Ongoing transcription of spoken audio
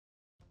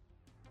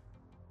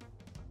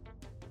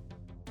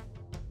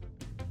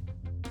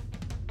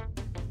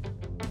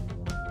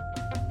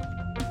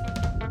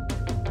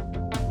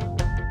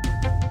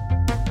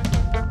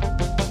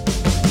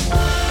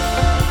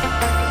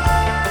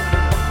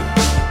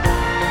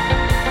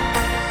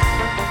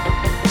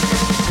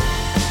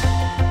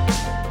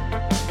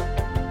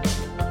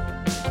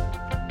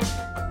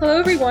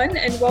everyone,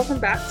 and welcome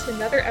back to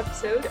another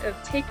episode of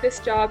Take This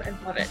Job and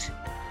Love It.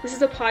 This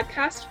is a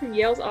podcast from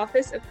Yale's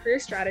Office of Career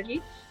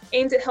Strategy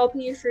aimed at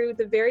helping you through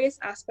the various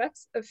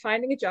aspects of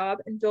finding a job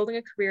and building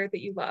a career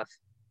that you love.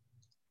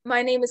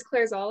 My name is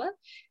Claire Zala,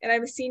 and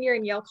I'm a senior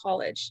in Yale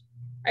College.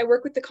 I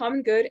work with the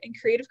Common Good and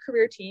Creative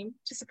Career team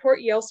to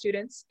support Yale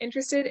students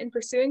interested in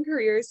pursuing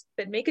careers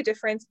that make a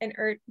difference and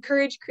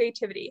encourage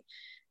creativity.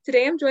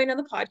 Today, I'm joined on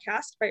the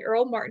podcast by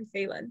Earl Martin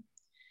Phelan.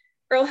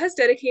 Earl has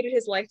dedicated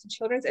his life to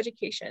children's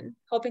education,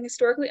 helping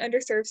historically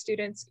underserved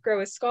students grow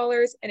as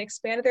scholars and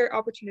expand their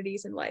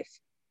opportunities in life.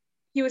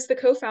 He was the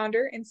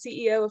co-founder and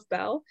CEO of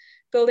Bell,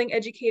 Building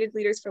Educated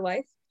Leaders for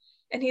Life,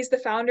 and he's the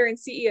founder and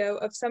CEO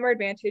of Summer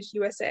Advantage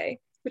USA,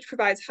 which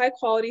provides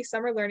high-quality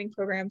summer learning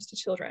programs to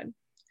children.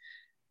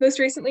 Most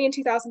recently, in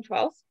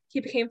 2012, he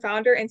became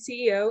founder and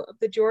CEO of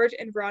the George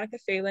and Veronica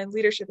Phelan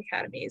Leadership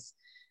Academies,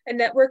 a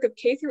network of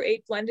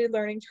K-8 blended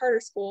learning charter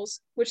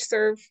schools, which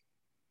serves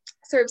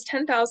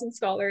 10,000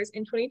 scholars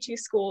in 22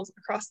 schools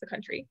across the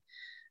country.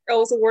 Earl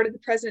was awarded the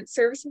President's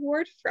Service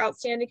Award for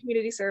Outstanding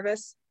Community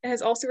Service and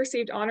has also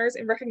received honors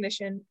and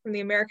recognition from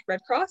the American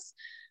Red Cross,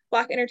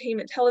 Black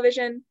Entertainment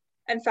Television,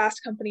 and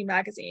Fast Company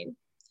magazine.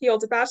 He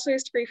holds a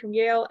bachelor's degree from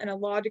Yale and a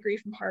law degree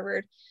from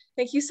Harvard.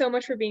 Thank you so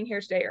much for being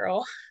here today,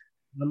 Earl.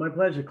 My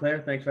pleasure,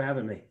 Claire. Thanks for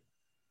having me.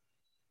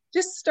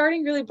 Just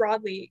starting really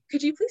broadly,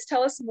 could you please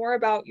tell us more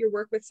about your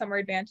work with Summer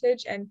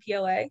Advantage and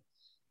PLA?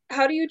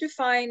 How do you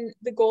define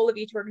the goal of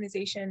each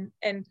organization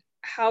and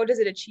how does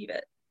it achieve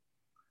it?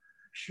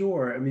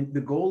 Sure. I mean, the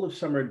goal of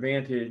Summer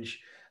Advantage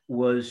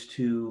was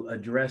to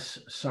address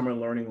summer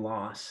learning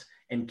loss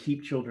and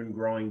keep children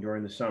growing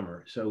during the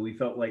summer. So we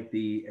felt like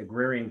the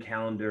agrarian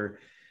calendar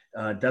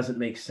doesn't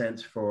make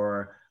sense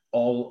for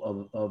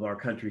all of our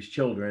country's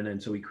children.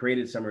 And so we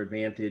created Summer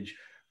Advantage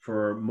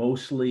for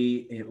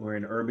we're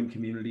in urban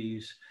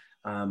communities,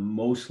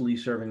 mostly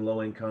serving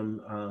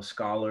low-income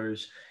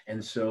scholars.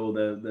 And so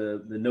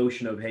the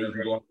notion of, hey, you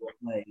can go out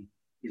and play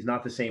is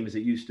not the same as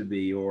it used to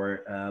be,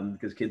 or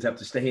because kids have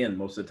to stay in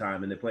most of the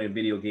time and they're playing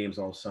video games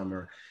all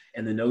summer.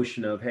 And the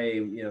notion of,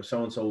 hey,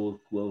 so-and-so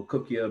will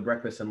cook you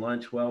breakfast and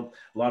lunch. Well,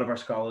 a lot of our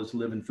scholars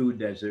live in food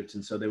deserts,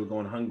 and so they were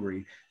going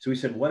hungry. So we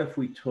said, what if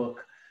we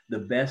took the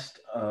best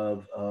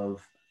of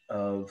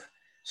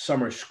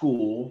summer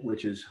school,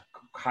 which is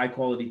high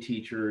quality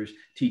teachers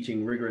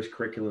teaching rigorous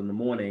curriculum in the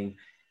morning,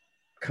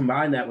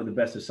 combine that with the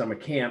best of summer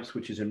camps,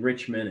 which is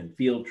enrichment and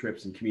field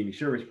trips and community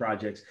service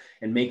projects,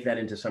 and make that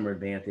into Summer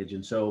Advantage.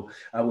 And so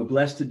we're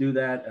blessed to do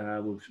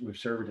that. We've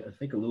served, I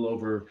think, a little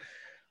over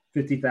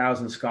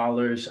 50,000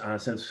 scholars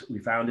since we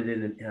founded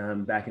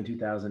it back in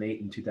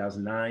 2008 and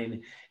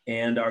 2009.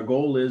 And our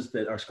goal is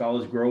that our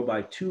scholars grow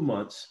by 2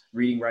 months,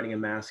 reading, writing,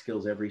 and math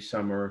skills every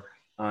summer,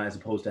 as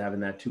opposed to having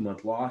that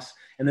 2-month loss,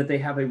 and that they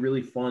have a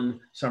really fun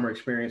summer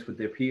experience with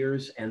their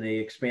peers and they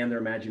expand their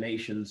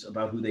imaginations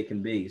about who they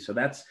can be. So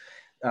that's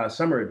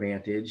Summer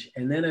Advantage.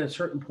 And then at a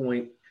certain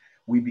point,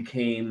 we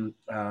became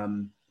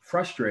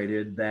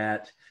frustrated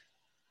that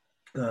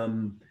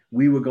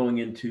we were going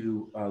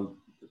into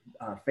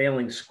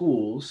failing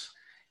schools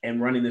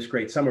and running this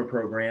great summer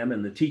program.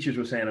 And the teachers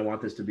were saying, I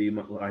want this to be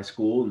my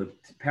school. And the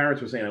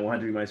parents were saying, I want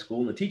it to be my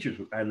school. And the teachers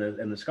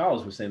and the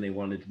scholars were saying they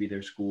wanted it to be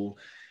their school.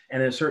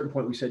 And at a certain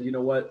point, we said, you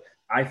know what?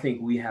 I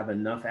think we have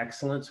enough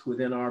excellence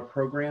within our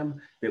program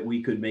that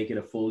we could make it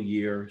a full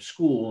year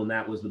school. And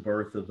that was the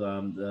birth of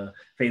the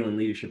Phelan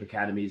Leadership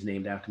Academies,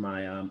 named after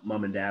my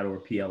mom and dad, or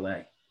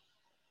PLA.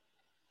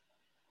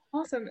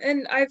 Awesome.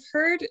 And I've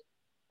heard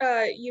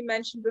you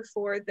mentioned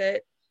before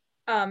that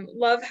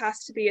love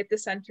has to be at the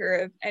center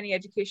of any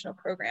educational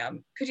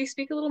program. Could you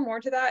speak a little more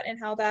to that and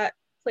how that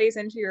plays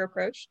into your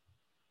approach?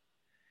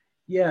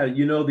 Yeah,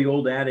 the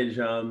old adage,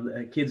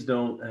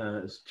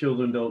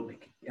 children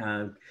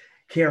don't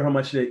care how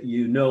much that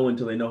you know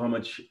until they know how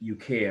much you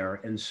care.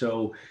 And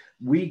so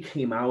we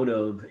came out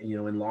of,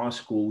 in law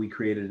school, we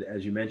created,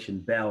 as you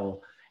mentioned,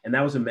 Bell, and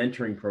that was a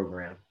mentoring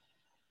program.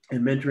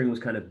 And mentoring was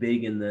kind of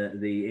big in the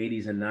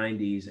 80s and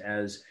 90s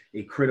as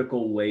a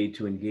critical way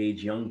to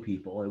engage young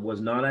people. It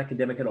was not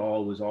academic at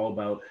all. It was all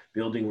about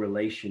building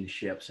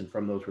relationships. And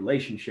from those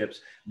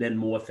relationships, then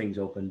more things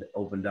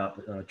opened up,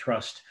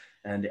 trust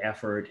and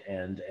effort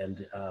and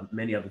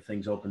many other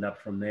things opened up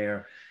from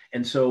there.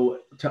 And so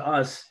to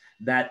us,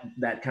 that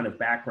kind of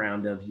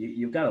background of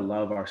you've got to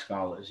love our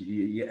scholars.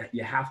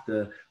 You have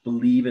to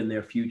believe in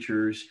their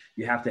futures.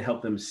 You have to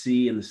help them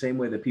see, in the same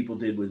way that people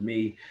did with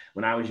me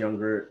when I was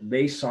younger.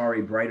 They saw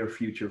a brighter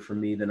future for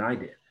me than I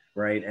did,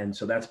 right? And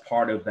so that's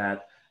part of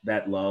that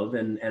love,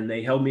 and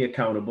they held me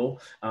accountable.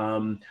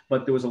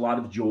 But there was a lot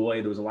of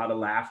joy. There was a lot of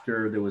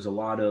laughter. There was a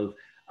lot of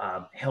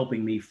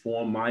helping me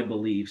form my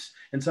beliefs.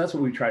 And so that's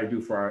what we try to do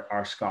for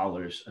our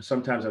scholars.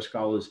 Sometimes our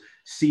scholars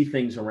see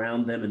things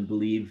around them and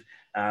believe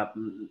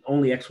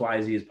only X,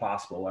 Y, Z is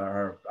possible.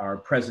 Our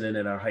president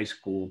at our high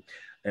school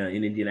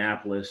in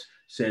Indianapolis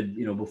said,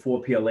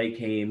 before PLA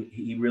came,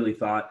 he really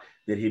thought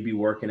that he'd be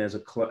working as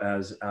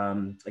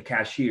a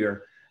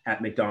cashier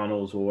at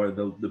McDonald's or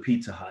the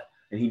Pizza Hut.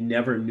 And he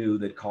never knew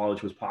that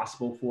college was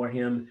possible for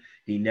him.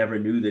 He never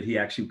knew that he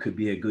actually could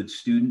be a good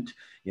student.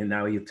 And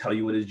now he'll tell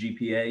you what his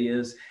GPA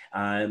is.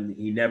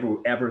 He never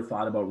ever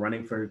thought about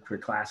running for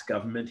class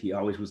government. He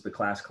always was the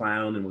class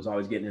clown and was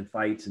always getting in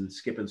fights and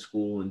skipping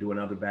school and doing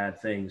other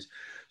bad things.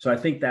 So I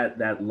think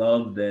that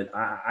love that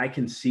I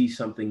can see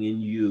something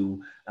in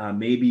you,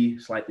 maybe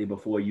slightly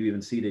before you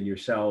even see it in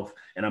yourself,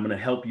 and I'm going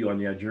to help you on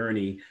your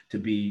journey to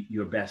be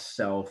your best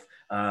self.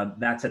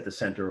 That's at the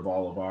center of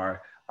all of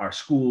our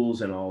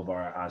schools and all of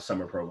our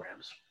summer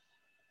programs.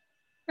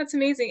 That's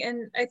amazing.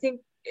 And I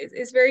think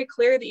it's very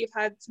clear that you've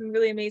had some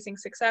really amazing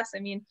success. I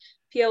mean,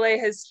 PLA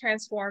has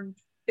transformed,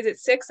 is it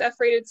 6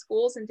 F-rated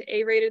schools into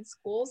A-rated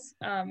schools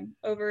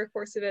over the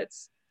course of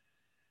its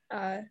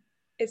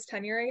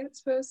tenure, I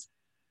suppose?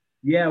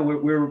 Yeah,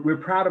 we're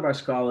proud of our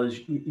scholars.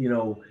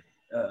 You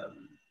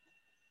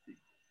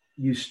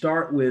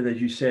start with,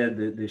 as you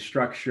said, the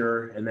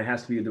structure, and there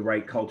has to be the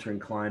right culture and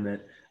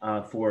climate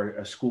for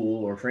a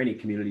school or for any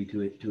community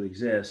to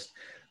exist.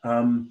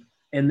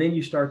 And then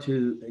you start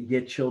to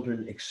get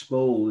children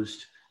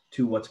exposed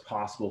to what's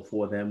possible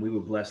for them. We were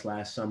blessed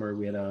last summer.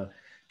 We had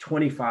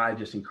 25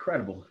 just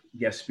incredible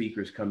guest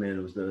speakers come in.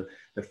 It was the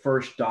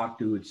first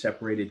doctor who had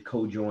separated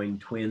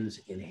co-joined twins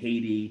in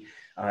Haiti.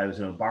 It was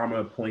an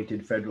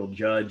Obama-appointed federal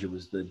judge. It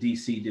was the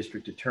DC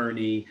district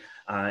attorney.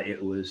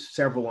 It was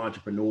several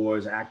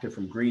entrepreneurs, actor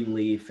from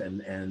Greenleaf,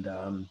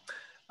 and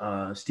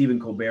Stephen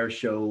Colbert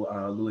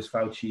show, Louis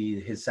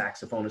Fauci, his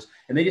saxophonist.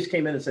 And they just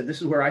came in and said,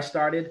 this is where I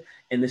started,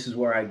 and this is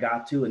where I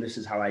got to, and this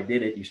is how I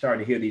did it. You start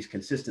to hear these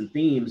consistent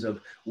themes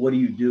of what do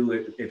you do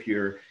if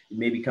you're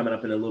maybe coming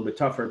up in a little bit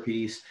tougher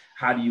piece?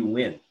 How do you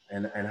win?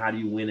 And how do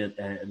you win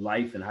in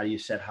life? And how do you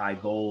set high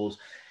goals?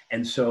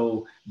 And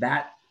so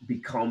that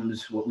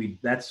becomes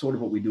that's sort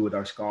of what we do with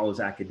our scholars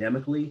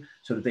academically,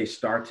 so that they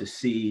start to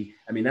see,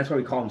 I mean, that's why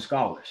we call them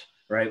scholars,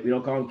 right? We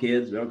don't call them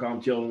kids, we don't call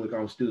them children, we call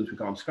them students, we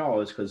call them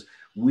scholars, because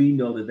we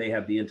know that they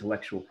have the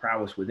intellectual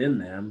prowess within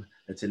them,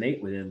 that's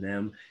innate within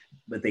them,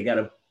 but they got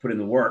to put in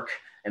the work,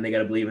 and they got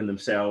to believe in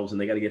themselves, and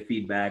they got to get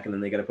feedback, and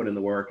then they got to put in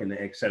the work, and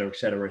et cetera, et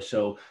cetera.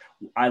 So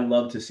I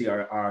love to see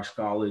our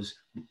scholars,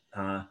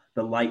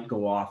 the light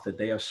go off, that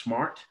they are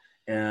smart,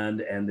 and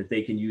that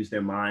they can use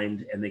their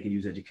mind and they can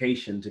use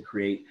education to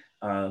create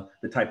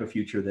the type of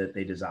future that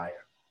they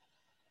desire.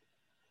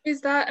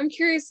 I'm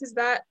curious, is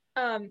that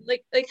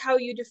like how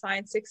you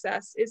define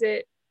success? Is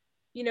it,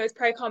 it's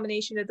probably a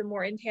combination of the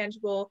more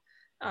intangible,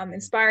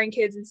 inspiring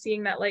kids and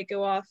seeing that light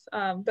go off,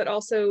 but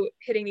also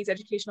hitting these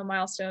educational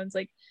milestones.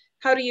 Like,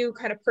 how do you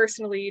kind of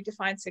personally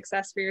define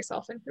success for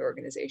yourself and for your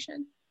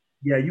organization?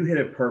 Yeah, you hit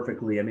it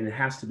perfectly. I mean, it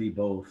has to be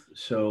both.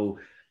 So,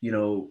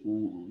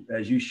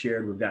 as you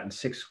shared, we've gotten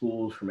 6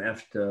 schools from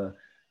F to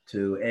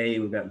A.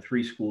 We've gotten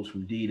 3 schools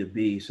from D to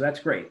B. So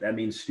that's great. That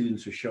means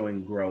students are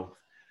showing growth.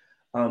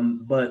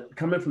 But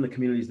coming from the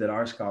communities that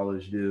our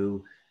scholars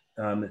do,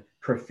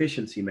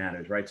 proficiency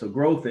matters, right? So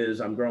growth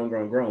is I'm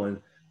growing.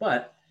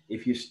 But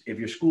if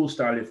your school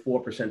started at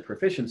 4%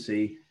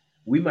 proficiency,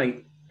 we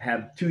might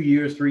have 2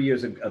 years, 3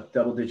 years of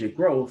double-digit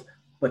growth,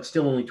 but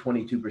still only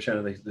 22%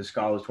 of the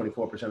scholars,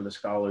 24% of the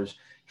scholars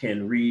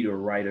can read or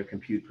write or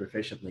compute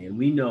proficiently. And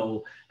we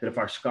know that if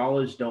our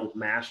scholars don't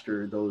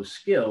master those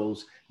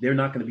skills, they're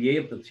not going to be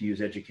able to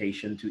use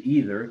education to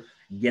either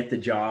get the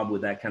job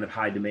with that kind of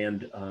high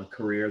demand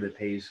career that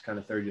pays kind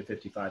of 30 to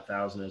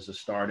 55,000 as a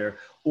starter,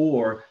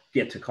 or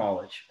get to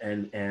college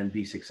and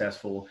be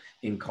successful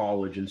in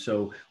college. And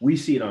so we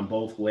see it on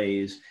both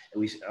ways.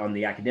 On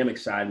the academic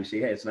side, we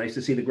say, hey, it's nice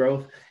to see the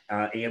growth,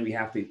 and we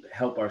have to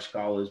help our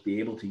scholars be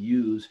able to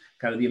use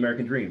kind of the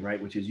American dream,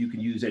 right? Which is you can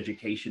use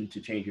education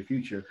to change your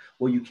future.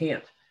 Well, you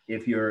can't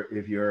if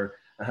you're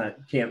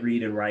can't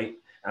read and write.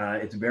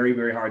 It's very,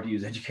 very hard to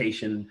use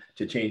education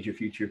to change your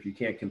future if you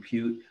can't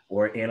compute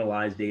or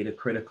analyze data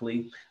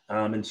critically.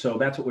 And so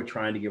that's what we're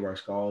trying to give our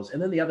scholars.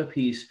 And then the other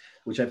piece,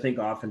 which I think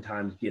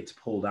oftentimes gets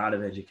pulled out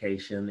of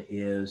education,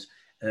 is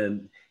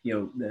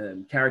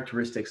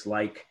characteristics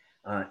like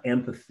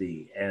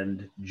empathy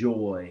and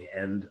joy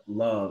and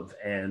love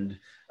and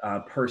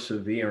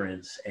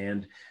perseverance.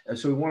 And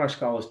so we want our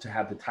scholars to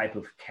have the type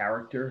of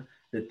character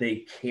that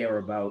they care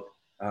about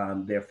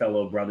their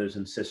fellow brothers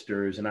and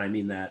sisters. And I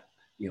mean that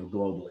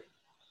globally.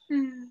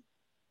 Mm-hmm.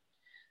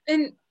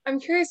 And I'm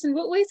curious, in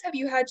what ways have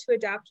you had to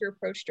adapt your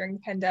approach during the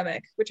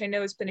pandemic, which I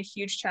know has been a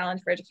huge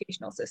challenge for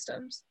educational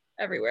systems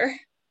everywhere?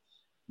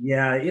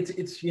 Yeah,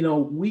 it's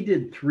we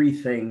did 3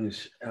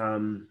 things,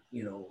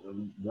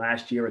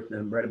 last year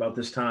right about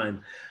this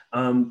time.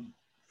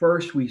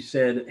 First, we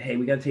said, hey,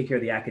 we got to take care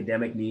of the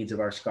academic needs of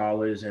our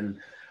scholars, and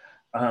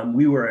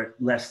we were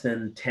less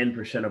than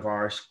 10% of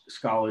our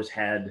scholars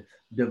had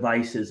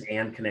devices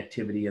and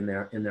connectivity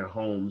in their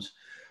homes.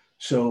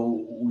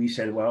 So we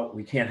said, well,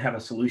 we can't have a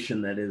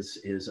solution that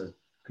is a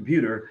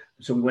computer.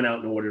 So we went out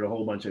and ordered a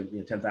whole bunch of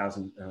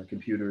 10,000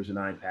 computers and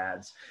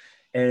iPads.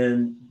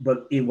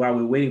 But while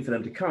we were waiting for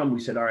them to come, we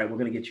said, all right, we're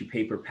going to get you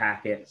paper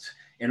packets.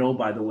 And oh,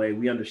 by the way,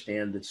 we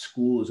understand that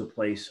school is a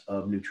place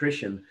of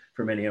nutrition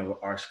for many of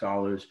our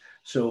scholars.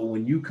 So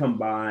when you come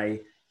by,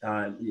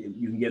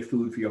 you can get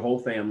food for your whole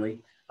family.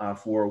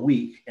 for a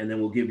week, and then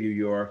we'll give you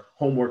your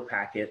homework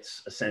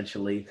packets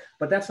essentially.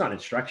 But that's not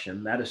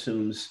instruction. That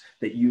assumes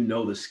that you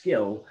know the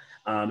skill.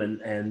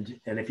 And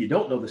if you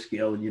don't know the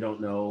skill and you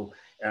don't know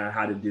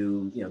how to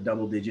do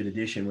double digit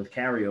addition with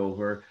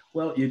carryover,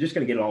 well, you're just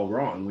going to get it all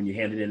wrong when you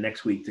hand it in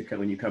next week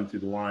when you come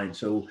through the line.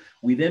 So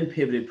we then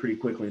pivoted pretty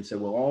quickly and said,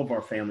 well, all of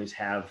our families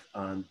have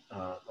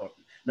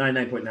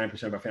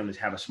 99.9% of our families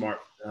have a smart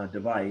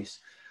device.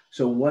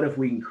 So what if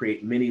we can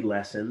create mini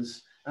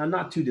lessons,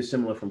 not too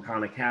dissimilar from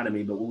Khan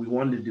Academy, but what we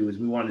wanted to do is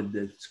we wanted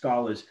the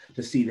scholars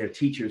to see their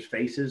teachers'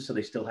 faces so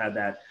they still had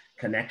that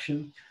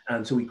connection.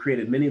 And so we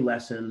created mini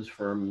lessons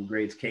from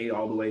grades K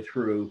all the way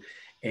through.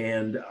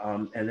 And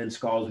then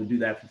scholars would do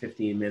that for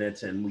 15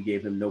 minutes, and we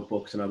gave them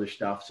notebooks and other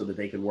stuff so that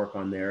they could work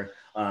on their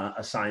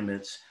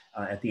assignments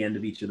at the end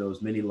of each of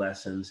those mini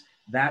lessons.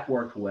 That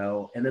worked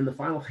well. And then the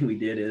final thing we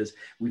did is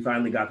we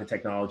finally got the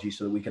technology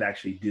so that we could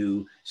actually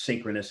do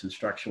synchronous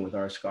instruction with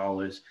our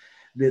scholars.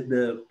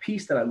 The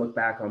piece that I look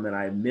back on that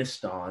I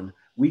missed on,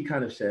 we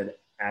kind of said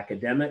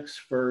academics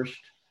first,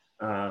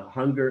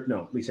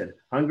 we said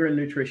hunger and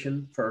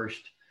nutrition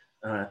first,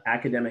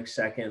 academics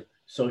second,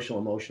 social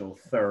emotional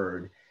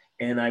third.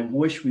 And I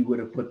wish we would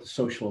have put the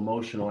social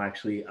emotional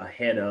actually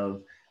ahead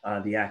of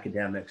the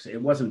academics. It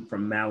wasn't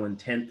from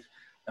malintent,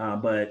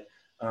 but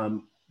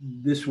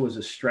this was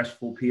a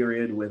stressful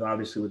period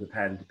obviously with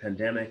the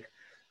pandemic.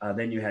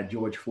 Then you had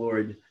George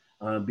Floyd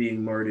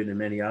being murdered and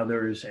many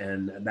others,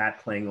 and that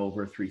playing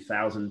over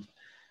 3,000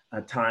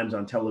 times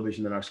on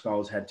television that our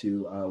scholars had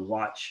to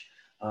watch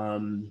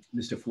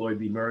Mr. Floyd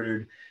be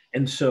murdered.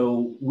 And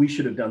so we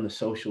should have done the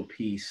social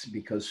piece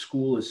because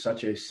school is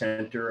such a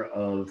center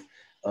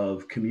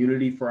of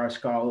community for our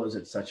scholars.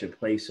 It's such a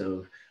place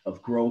of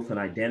growth and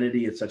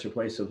identity. It's such a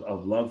place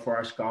of love for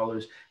our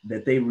scholars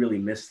that they really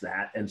miss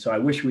that. And so I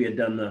wish we had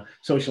done the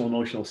social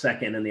emotional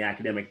second and the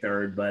academic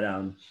third,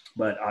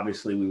 but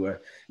obviously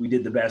we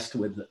did the best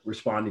with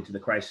responding to the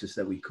crisis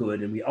that we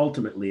could. And we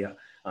ultimately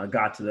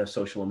got to the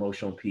social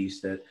emotional piece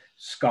that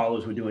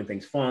scholars were doing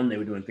things fun. They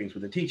were doing things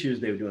with the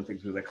teachers. They were doing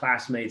things with their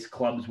classmates.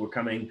 Clubs were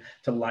coming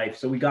to life.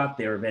 So we got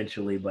there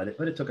eventually, but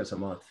it took us a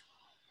month.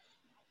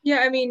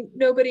 Yeah, I mean,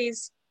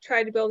 nobody's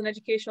tried to build an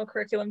educational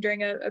curriculum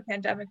during a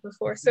pandemic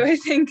before. So I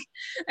think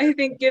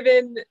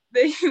given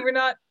that you were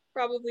not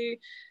probably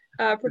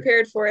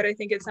prepared for it, I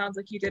think it sounds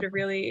like you did a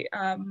really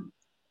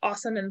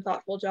awesome and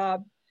thoughtful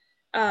job.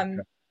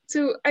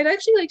 So I'd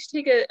actually like to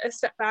take a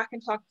step back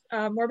and talk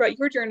more about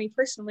your journey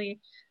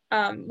personally.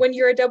 When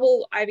you're a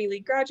double Ivy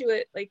League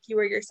graduate, like you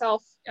are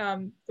yourself,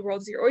 the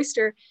world is your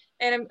oyster.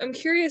 And I'm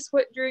curious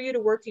what drew you to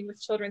working with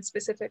children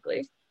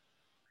specifically?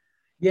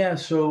 Yeah,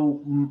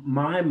 so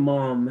my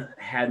mom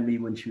had me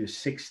when she was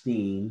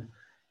 16,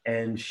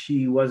 and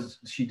she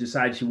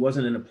decided she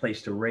wasn't in a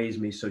place to raise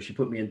me, so she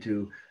put me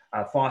into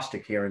foster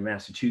care in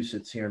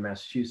Massachusetts, here in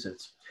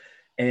Massachusetts.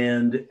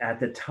 And at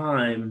the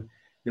time,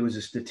 there was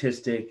a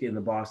statistic in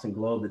the Boston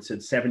Globe that said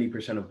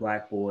 70% of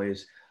Black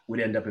boys would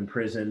end up in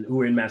prison, who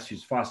were in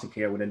Massachusetts foster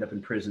care, would end up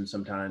in prison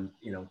sometime,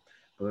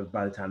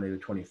 by the time they were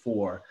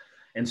 24.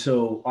 And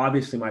so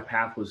obviously my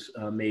path was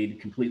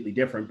made completely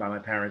different by my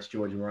parents,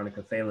 George and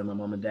Veronica Phelan, my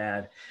mom and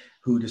dad,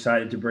 who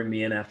decided to bring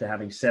me in after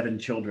having 7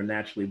 children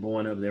naturally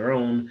born of their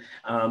own.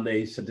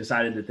 They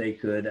decided that they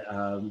could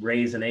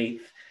raise an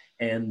 8th,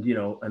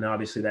 and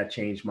obviously that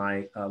changed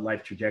my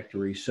life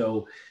trajectory.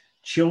 So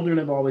children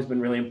have always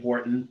been really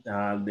important.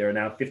 There are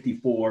now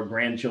 54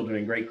 grandchildren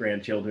and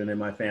great-grandchildren in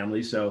my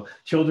family. So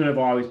children have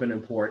always been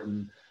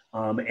important.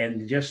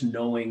 And just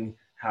knowing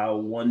how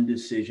one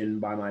decision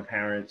by my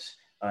parents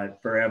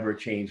forever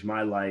changed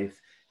my life.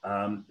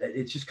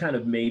 It just kind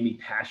of made me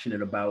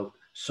passionate about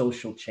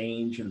social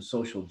change and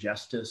social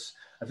justice.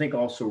 I think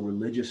also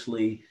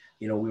religiously,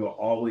 we were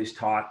always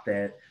taught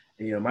that,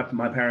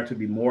 my parents would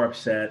be more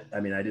upset. I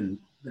mean, I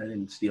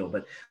didn't steal,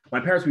 but my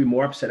parents would be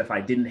more upset if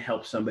I didn't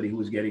help somebody who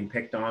was getting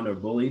picked on or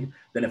bullied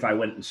than if I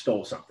went and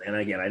stole something. And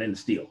again, I didn't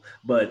steal,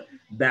 but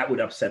that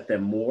would upset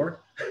them more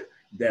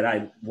that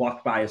I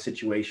walked by a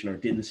situation or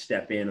didn't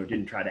step in or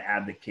didn't try to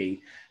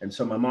advocate. And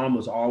so my mom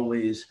was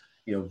always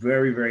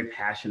very, very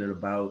passionate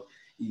about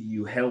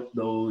you help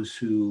those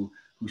who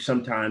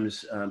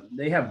sometimes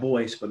they have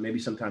voice, but maybe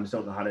sometimes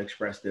don't know how to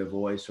express their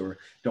voice or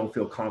don't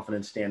feel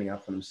confident standing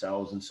up for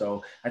themselves. And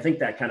so I think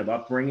that kind of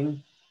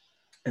upbringing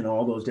and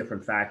all those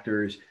different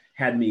factors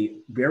had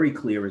me very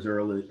clear as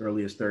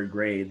early as 3rd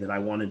grade that I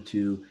wanted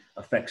to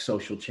affect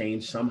social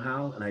change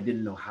somehow. And I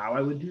didn't know how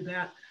I would do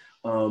that.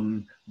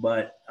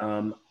 But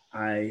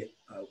I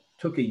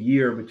took a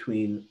year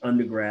between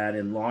undergrad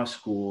and law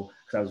school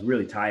because I was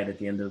really tired at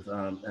the end of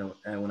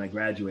when I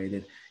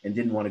graduated and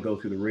didn't want to go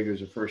through the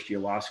rigors of first year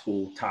law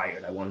school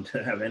tired. I wanted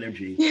to have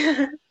energy.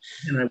 Yeah.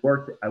 And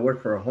I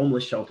worked for a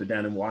homeless shelter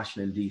down in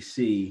Washington,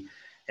 D.C.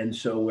 And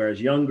so when I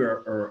was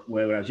younger,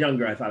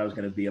 I thought I was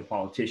going to be a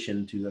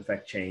politician to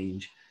affect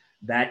change.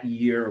 That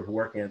year of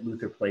working at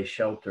Luther Place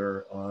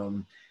Shelter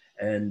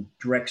and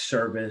direct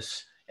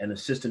service and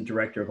assistant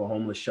director of a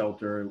homeless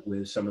shelter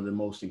with some of the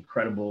most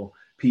incredible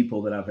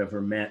people that I've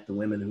ever met, the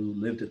women who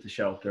lived at the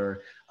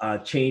shelter,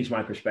 changed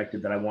my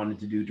perspective that I wanted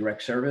to do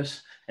direct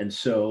service. And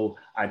so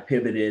I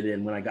pivoted.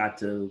 And when I got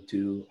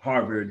to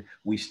Harvard,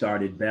 we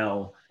started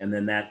Bell. And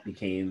then that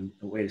became,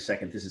 wait a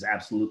second, this is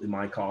absolutely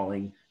my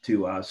calling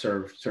to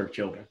serve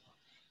children.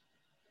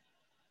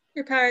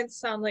 Your parents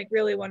sound like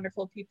really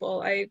wonderful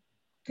people. I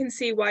can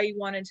see why you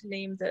wanted to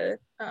name the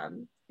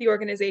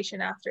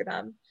organization after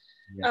them.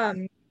 Yeah.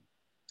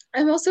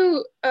 I'm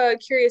also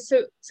curious.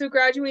 So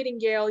graduating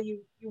Yale,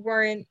 you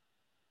weren't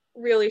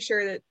really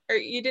sure that, or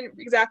you didn't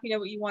exactly know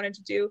what you wanted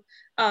to do,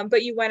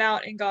 but you went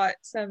out and got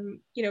some,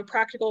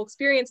 practical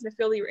experience in the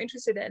field that you were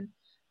interested in.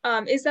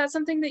 Is that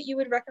something that you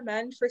would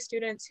recommend for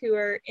students who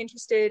are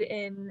interested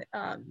in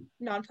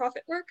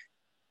nonprofit work?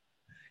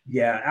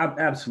 Yeah,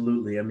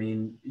 absolutely. I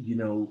mean,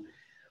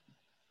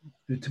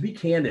 to be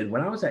candid,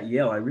 when I was at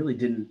Yale, I really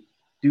didn't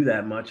do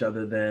that much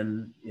other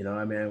than,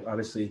 I mean,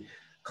 obviously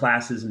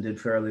classes and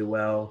did fairly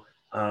well.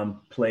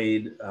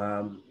 Played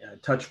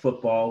touch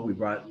football. We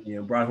brought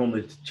home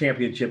the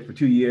championship for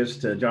 2 years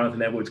to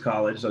Jonathan Edwards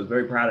College. So I was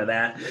very proud of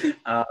that.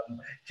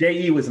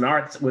 JE was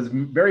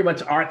very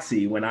much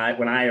artsy when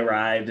I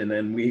arrived, and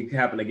then we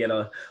happened to get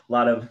a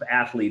lot of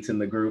athletes in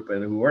the group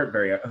and who weren't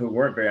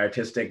very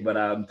artistic,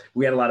 but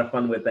we had a lot of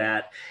fun with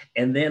that.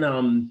 And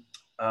then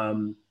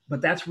but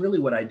that's really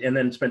what and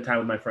then spent time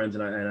with my friends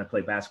and I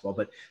played basketball,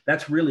 but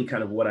that's really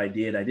kind of what I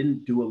did. I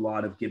didn't do a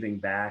lot of giving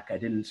back. I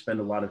didn't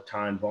spend a lot of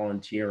time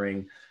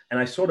volunteering. And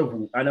I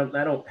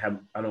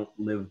don't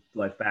live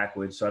life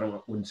backwards.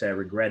 So wouldn't say I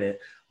regret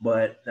it,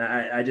 but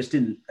I just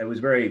didn't, I was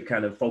very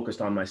kind of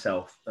focused on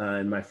myself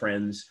and my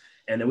friends.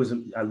 And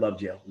I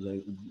loved Yale.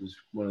 It was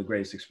one of the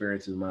greatest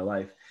experiences of my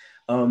life.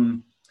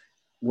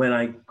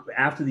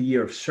 After the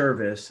year of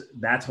service,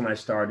 that's when I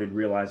started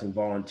realizing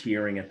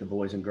volunteering at the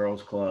Boys and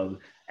Girls Club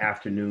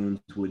afternoons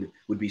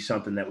would be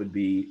something that would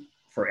be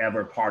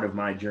forever part of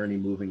my journey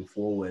moving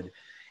forward.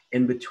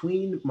 In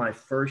between my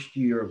first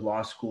year of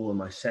law school and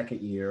my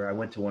second year, I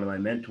went to one of my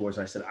mentors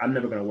and I said, I'm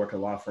never going to work at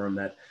a law firm.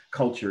 That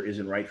culture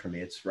isn't right for me.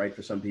 It's right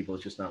for some people.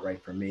 It's just not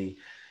right for me.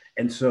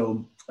 And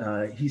so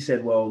he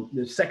said, well,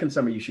 the second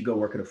summer you should go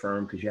work at a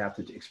firm because you have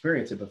to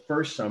experience it. But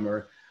first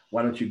summer,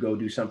 why don't you go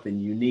do something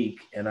unique?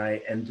 And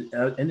I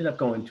ended up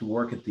going to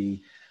work at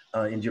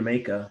in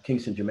Jamaica,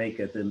 Kingston,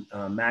 Jamaica, at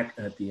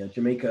the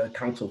Jamaica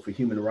Council for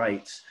Human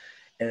Rights.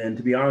 And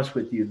to be honest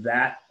with you,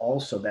 that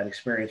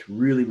experience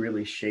really,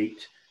 really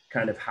shaped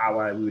kind of how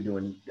we were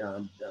doing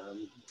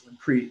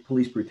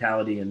police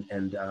brutality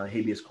and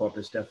habeas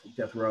corpus,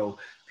 death row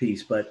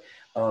piece. But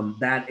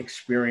that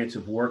experience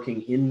of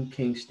working in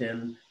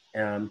Kingston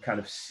and kind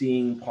of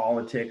seeing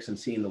politics and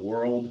seeing the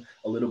world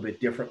a little bit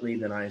differently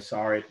than I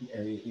saw it,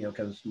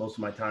 because most of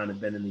my time had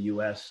been in the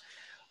U.S.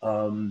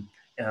 And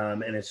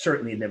it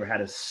certainly had never had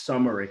a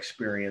summer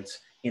experience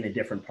in a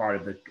different part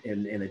of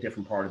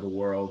the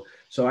world.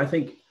 So I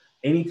think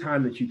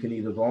anytime that you can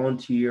either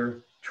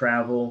volunteer,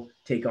 travel,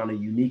 take on a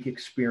unique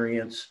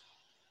experience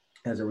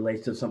as it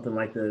relates to something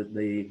like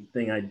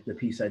the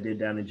piece I did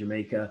down in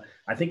Jamaica,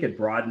 I think it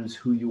broadens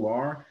who you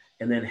are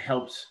and then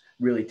helps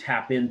really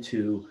tap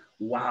into,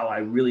 wow, I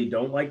really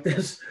don't like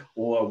this,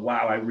 or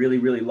wow, I really,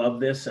 really love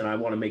this. And I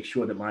want to make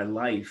sure that my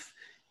life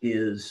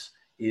is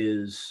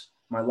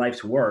my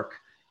life's work.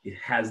 It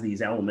has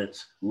these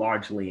elements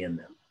largely in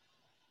them.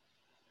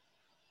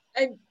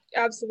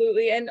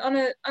 Absolutely. And on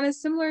a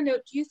similar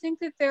note, do you think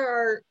that there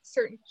are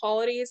certain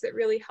qualities that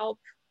really help,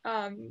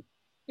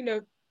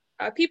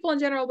 people in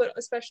general, but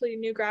especially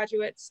new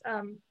graduates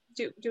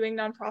doing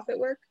nonprofit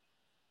work?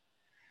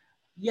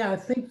 Yeah, I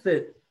think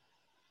that,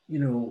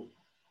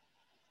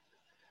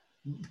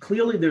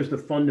 clearly there's the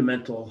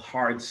fundamental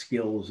hard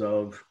skills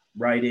of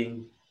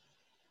writing,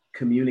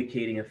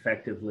 communicating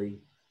effectively,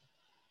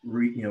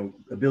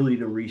 ability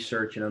to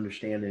research and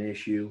understand an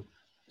issue.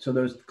 So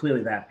there's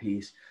clearly that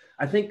piece.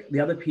 I think the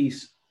other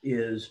piece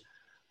is,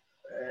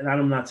 and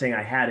I'm not saying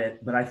I had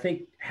it, but I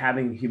think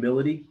having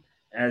humility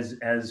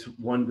as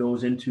one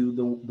goes into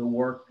the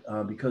work,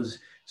 because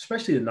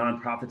especially the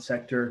nonprofit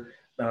sector,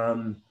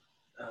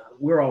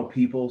 we're all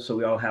people, so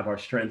we all have our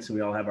strengths and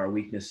we all have our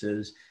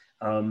weaknesses.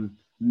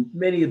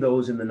 Many of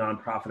those in the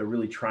nonprofit are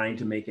really trying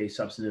to make a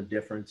substantive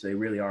difference. They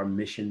really are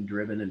mission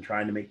driven and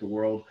trying to make the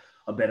world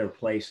a better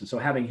place. And so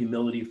having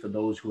humility for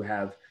those who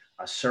have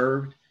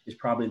served is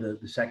probably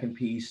the second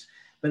piece.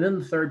 But then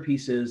the third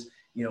piece is,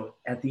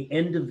 at the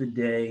end of the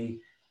day,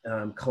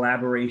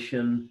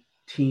 collaboration,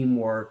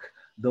 teamwork,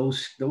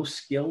 those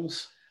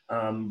skills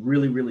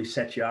really, really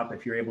set you up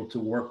if you're able to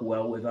work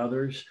well with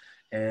others.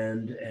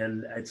 And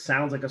it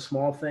sounds like a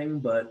small thing,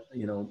 but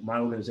my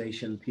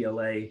organization,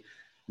 PLA,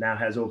 now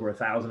has over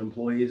 1,000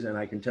 employees, and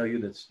I can tell you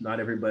that's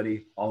not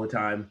everybody all the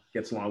time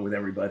gets along with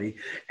everybody,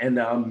 and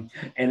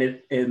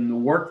the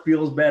work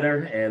feels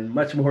better, and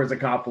much more is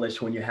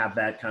accomplished when you have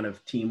that kind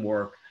of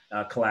teamwork,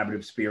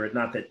 collaborative spirit.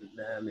 Not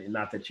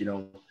that you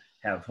don't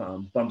have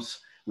bumps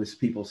with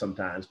people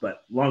sometimes,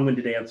 but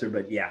long-winded answer.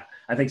 But yeah,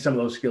 I think some of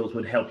those skills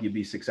would help you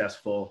be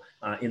successful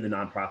in the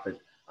nonprofit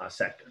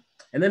sector.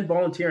 And then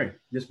volunteering,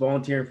 just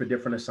volunteering for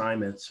different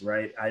assignments,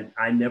 right?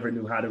 I never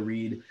knew how to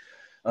read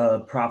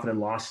profit and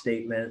loss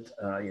statement,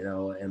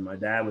 and my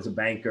dad was a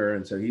banker.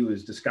 And so he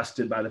was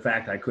disgusted by the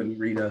fact I couldn't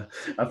read a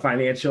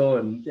financial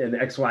and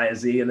X, Y, and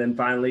Z. And then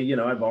finally,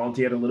 I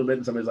volunteered a little bit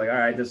and somebody's like, all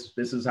right, this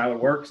is how it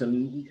works.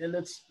 And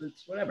it's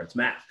whatever, it's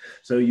math.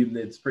 So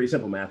it's pretty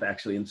simple math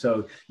actually. And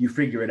so you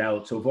figure it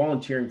out. So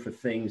volunteering for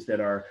things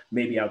that are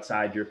maybe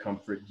outside your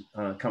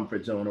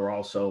comfort zone are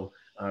also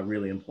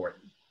really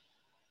important.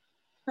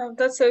 Oh,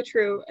 that's so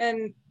true.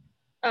 And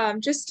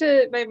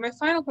my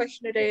final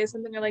question today is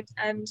something I like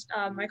to end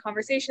my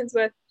conversations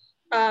with.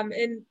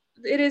 And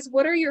it is,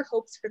 what are your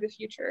hopes for the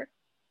future?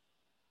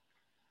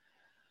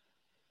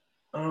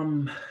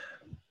 Given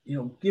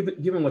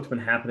what's been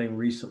happening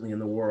recently in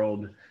the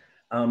world,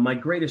 my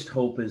greatest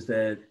hope is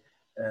that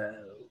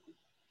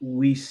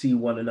we see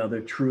one another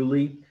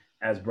truly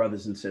as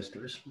brothers and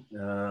sisters.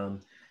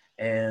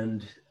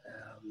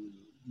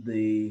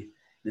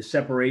 The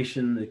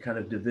separation, the kind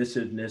of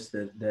divisiveness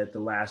that the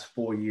last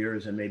 4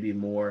 years and maybe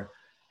more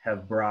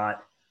have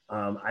brought,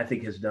 I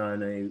think has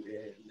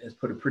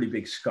put a pretty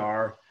big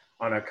scar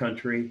on our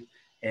country.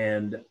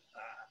 And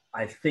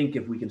I think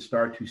if we can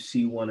start to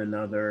see one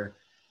another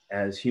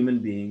as human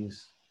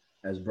beings,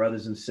 as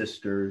brothers and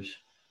sisters,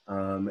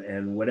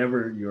 and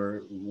whatever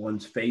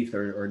one's faith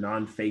or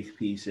non-faith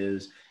piece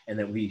is, and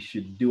that we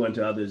should do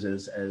unto others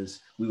as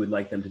we would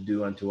like them to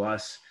do unto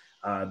us,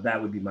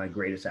 that would be my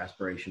greatest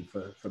aspiration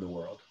for the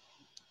world.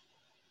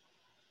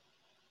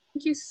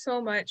 Thank you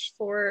so much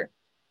for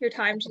your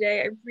time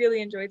today. I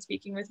really enjoyed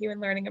speaking with you and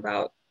learning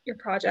about your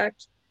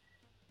project.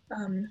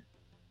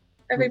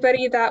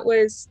 Everybody, that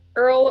was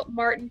Earl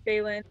Martin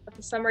Phelan of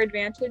the Summer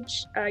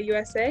Advantage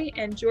USA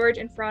and George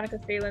and Veronica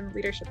Phelan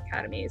Leadership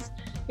Academies.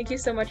 Thank you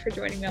so much for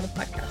joining me on the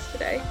podcast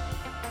today.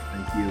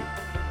 Thank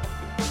you.